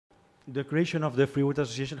The creation of the Free World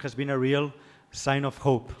Association has been a real sign of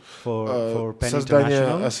hope for PEN Создание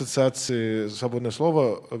International. ассоциации «Свободное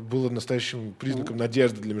слово» было настоящим признаком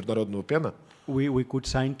надежды для международного ПЕНа. We could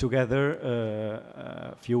sign together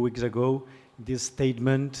a few weeks ago this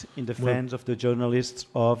statement in defense of the journalists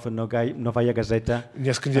of Novaya Gazeta.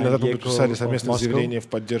 Несколько недель назад мы подписали совместное заявление в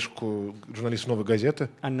поддержку журналистов «Новой газеты».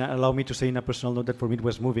 And allow me to say in a personal note that for me it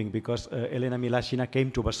was moving because Elena Milashina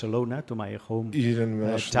came to Barcelona, to my home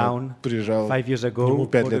town, 5 years ago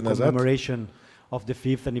for the commemoration of the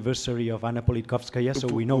 5th anniversary of Anna Politkovskaya, so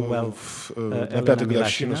we know well Elena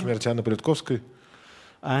Milashina.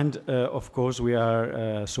 And of course we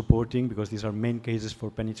are supporting, because these are main cases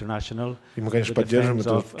for PEN International, the defense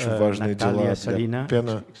of Natalia Salina,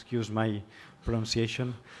 excuse my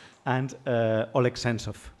pronunciation, and Oleg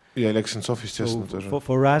Sentsov. И Олег Сенцов, естественно, тоже.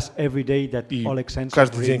 For us, every day that Oleg Sentsov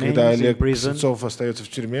каждый день, когда remains in Олег prison, Сенцов остается в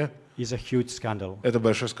тюрьме, is a huge scandal. Это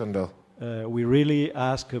большой скандал. We really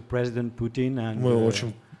ask President Putin and Мы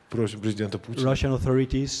очень просим президента Путина Russian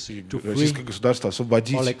authorities to российское государство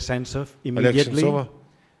освободить Oleg Sentsov Олега Сенцова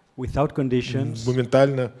without conditions,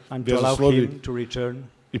 моментально, без условий,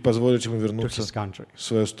 и позволить ему вернуться в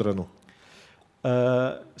свою страну.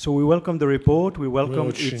 So we welcome the report. We welcome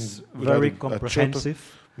its very comprehensive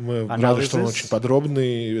Мы рады, что он очень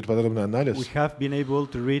подробный, это подробный анализ. We have been able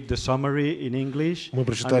to read the summary in English. Мы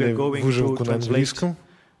прочитали выжимку на английском.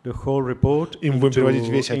 The whole report и мы будем переводить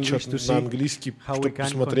весь отчет на английский, чтобы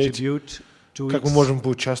посмотреть, как мы можем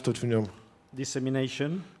поучаствовать в нем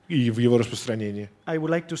и в его распространении. I would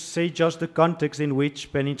like to say just the context in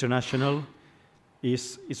which PEN International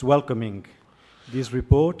is welcoming this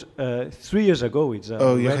report. 3 years ago, it's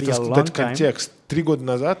already a long time. Контекст. 3 года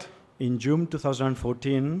назад, in June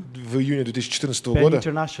 2014, в июне 2014 года,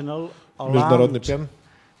 Международный ПЕН,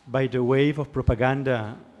 by the wave of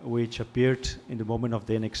propaganda which appeared in the moment of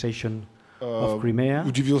the annexation of Crimea,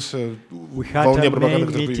 удивился волне пропаганды,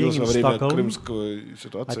 которая появилась во время крымской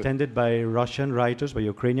ситуации. Attended by Russian writers, by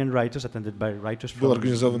Ukrainian writers, attended by writers from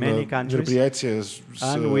many countries. Мероприятие с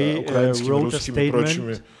украинскими, русскими и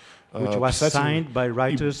прочими which was signed by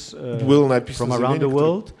writers from around the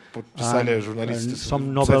world, and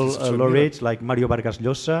some Nobel laureates like Mario Vargas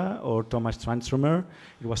Llosa or Thomas Tranströmer.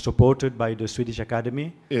 It was supported by the Swedish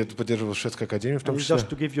Academy. Это поддерживала шведская академия в том числе. Just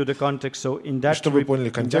to give you the context, so in that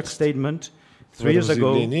statement, 3 years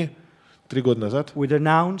ago, 3 года назад, we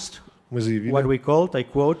announced what we called, I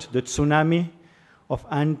quote, the tsunami of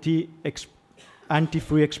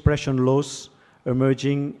anti-free expression laws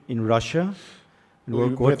emerging in Russia.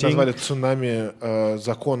 Мы это назвали цунами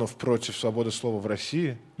законов против свободы слова в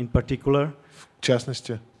России. In particular, в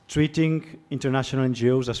частности, treating international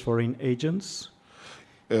NGOs as foreign agents.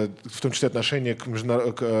 В том числе отношение к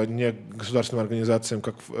негосударственным организациям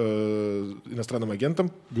как иностранным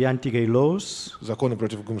агентам. The anti-gay laws. Законы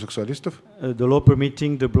против гомосексуалистов. The law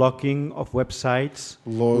permitting the blocking of websites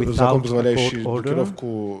закон, позволяющий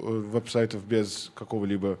блокировку веб-сайтов без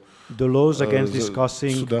какого-либо the laws against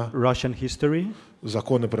discussing Russian history.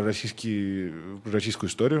 Законы про российскую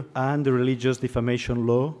историю. And the religious defamation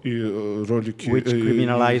law, which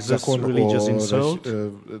criminalizes religious insult.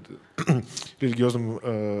 Религиозном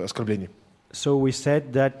оскорблении. So we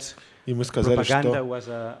said that propaganda was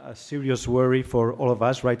a serious worry for all of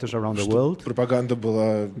us writers around the world. Пропаганда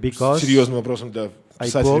была серьезным вопросом для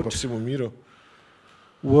писателей по всему миру.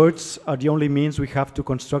 Words are the only means we have to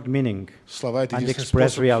construct meaning and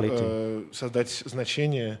express reality. Создать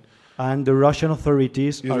значение. And the Russian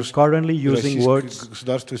authorities are currently using words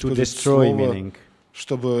to destroy meaning.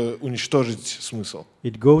 Чтобы уничтожить смысл.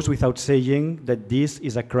 It goes without saying that this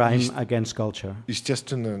is a crime against culture.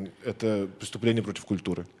 Естественно, это преступление против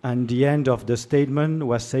культуры. And the end of the statement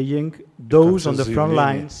was saying those on the front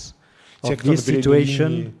lines of this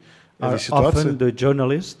situation are often the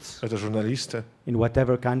journalists in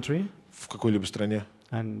whatever country. В какой-либо стране.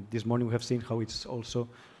 And this morning we have seen how it's also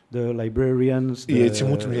the librarians, the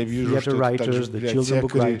theater writers, the children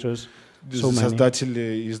book writers, so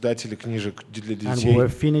создатели, издатели книжек для детей. And we were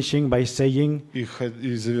finishing by saying, и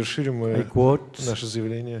завершили мы наше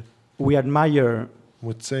заявление. We admire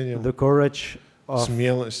мы ценим the courage of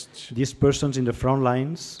these persons in the front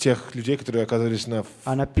lines, тех людей, которые оказались на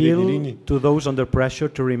передней линии, to those under pressure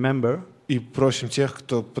to remember, и просим тех,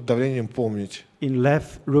 кто под давлением, помнить. In Lev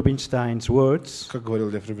Rubinstein's words, как говорил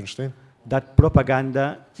Лев Рубинштейн, that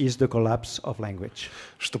propaganda is the collapse of language.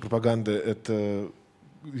 Что пропаганда это,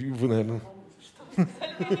 вы, наверное,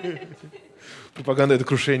 пропаганда это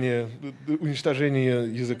крушение, уничтожение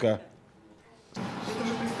языка. Я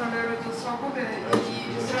тоже представляю радио «Свобода»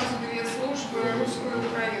 и сразу две службы, русскую и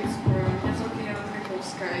украинскую. Меня зовут Елена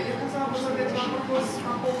Триковская. Я хотела бы задать вам вопрос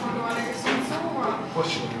по поводу Олега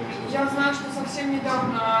Я знаю, что совсем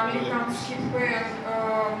недавно американский ПЕН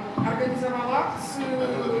организовал акцию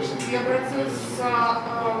и обратился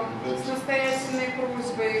с настоятельной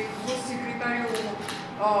просьбой к госсекретарю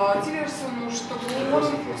Тиллерсону, чтобы он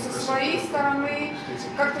со своей стороны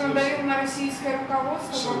как-то надавил на российское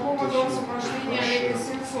руководство по поводу освобождения Олега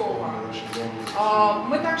Сенцова.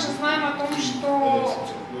 Мы также знаем о том, что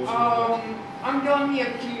Ангела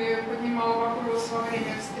Меркель поднимала вопрос во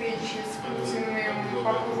время встречи с Путиным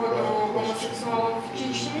по поводу гомосексуалов в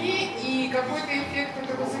Чечне, и какой-то эффект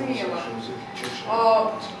это возымело.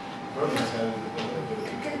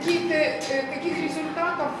 Каких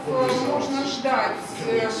результатов можно ждать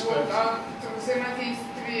от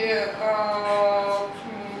взаимодействия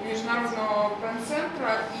Международного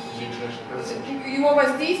ПЕН-центра и его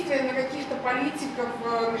воздействия на каких-то политиков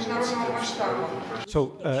международного масштаба?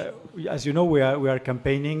 So, as you know, we are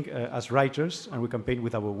campaigning as writers, and we campaign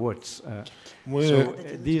with our words. So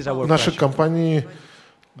these are our наши компании.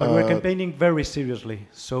 But we're campaigning very seriously.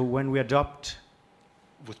 So when we adopt.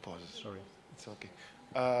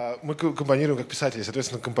 Мы компонируем как писатели,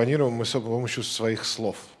 соответственно, компонируем мы с помощью своих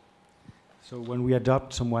слов. So when we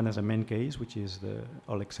adopt someone as a main case, which is the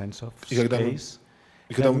Oleg Sentsov case,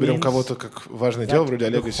 и когда мы берем кого-то как важное дело, вроде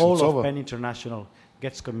Олега Сенцова, PEN International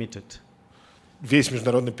gets committed. Весь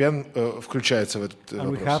международный ПЕН включается в этот And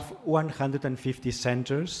вопрос. We have 150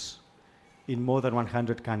 centers in more than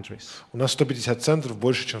 100 countries. У нас 150 центров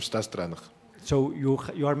больше, чем в 100 странах. So you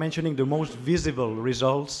are mentioning the most visible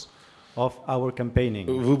results of our campaigning.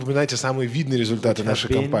 Вы упоминаете самые видные результаты нашей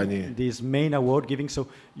кампании. This main award giving, so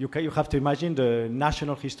you have to imagine the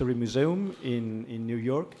National History Museum in New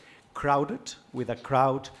York, crowded with a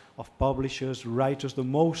crowd of publishers, writers, the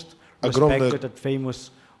most respected and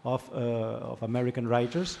famous of American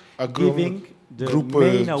writers, giving the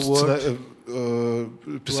main award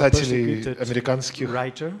писателей американских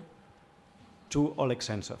writer to Oleg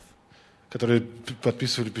Sentsov. Которые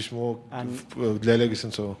подписывали письмо для Олега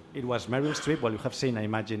Сенцова. It was Meryl Streep. Well, you have seen, I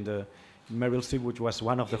imagine, the Meryl Streep, which was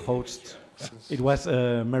one of the hosts. It was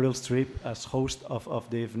Meryl Streep as host of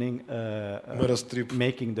the evening,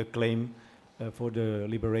 making the claim for the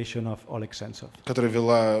liberation of Oleg Sentsov. Которая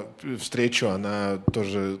вела встречу, она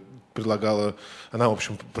тоже предлагала, она, в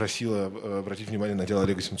общем, просила обратить внимание на дело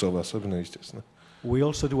Олега Сенцова, особенно, естественно. We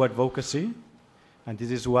also do advocacy. And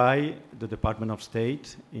this is why the Department of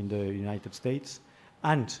State in the United States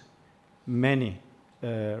and many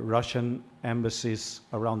Russian embassies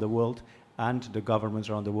around the world and the governments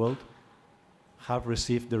around the world have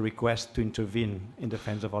received the request to intervene in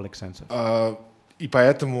defense of Oleg Sentsov. И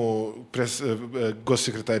поэтому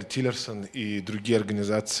госсекретарь Тиллерсон и другие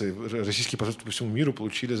организации, российские посольства по всему миру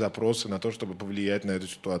получили запросы на то, чтобы повлиять на эту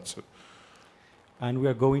ситуацию. And we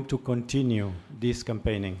are going to continue this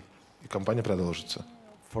campaigning. И кампания продолжится.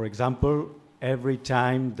 For example, every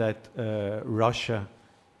time that Russia's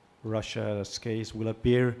case will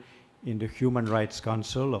appear in the Human Rights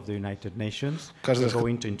Council of the United Nations, we're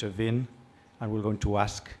going to intervene and we're going to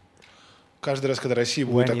ask. Каждый раз, когда Россия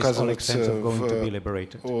будет оказываться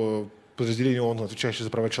в подразделении ООН, отвечающем за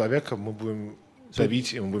права человека, мы будем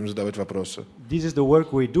давить и мы будем задавать вопросы. This is the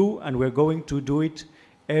work we do, and we're going to do it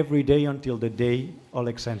every day until the day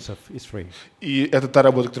Oleg Sentsov is free. И это та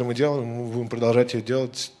работа, которую мы делаем, мы будем продолжать ее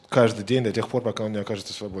делать каждый день до тех пор, пока он не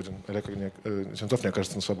окажется свободен, Олег Сенцов не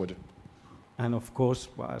окажется на свободе. And of course,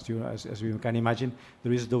 as you can imagine,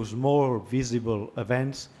 there is those more visible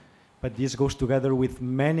events, but this goes together with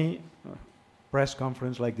many press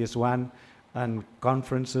conferences like this one, and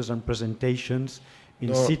conferences and presentations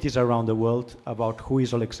in cities around the world about who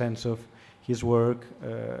is Oleg Sentsov, his work,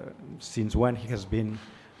 since when he has been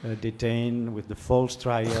detained with the false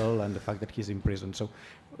trial and the fact that he's in prison. So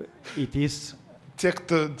it is.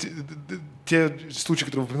 Те случаи,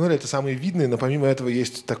 которые вы упомянули, это самые видные, но помимо этого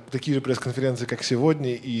есть такие же пресс-конференции, как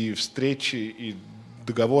сегодня, и встречи, и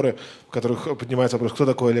договоры, в которых поднимается вопрос, кто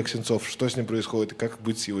такой Олег Сенцов, что с ним происходит и как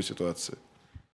быть с его ситуацией.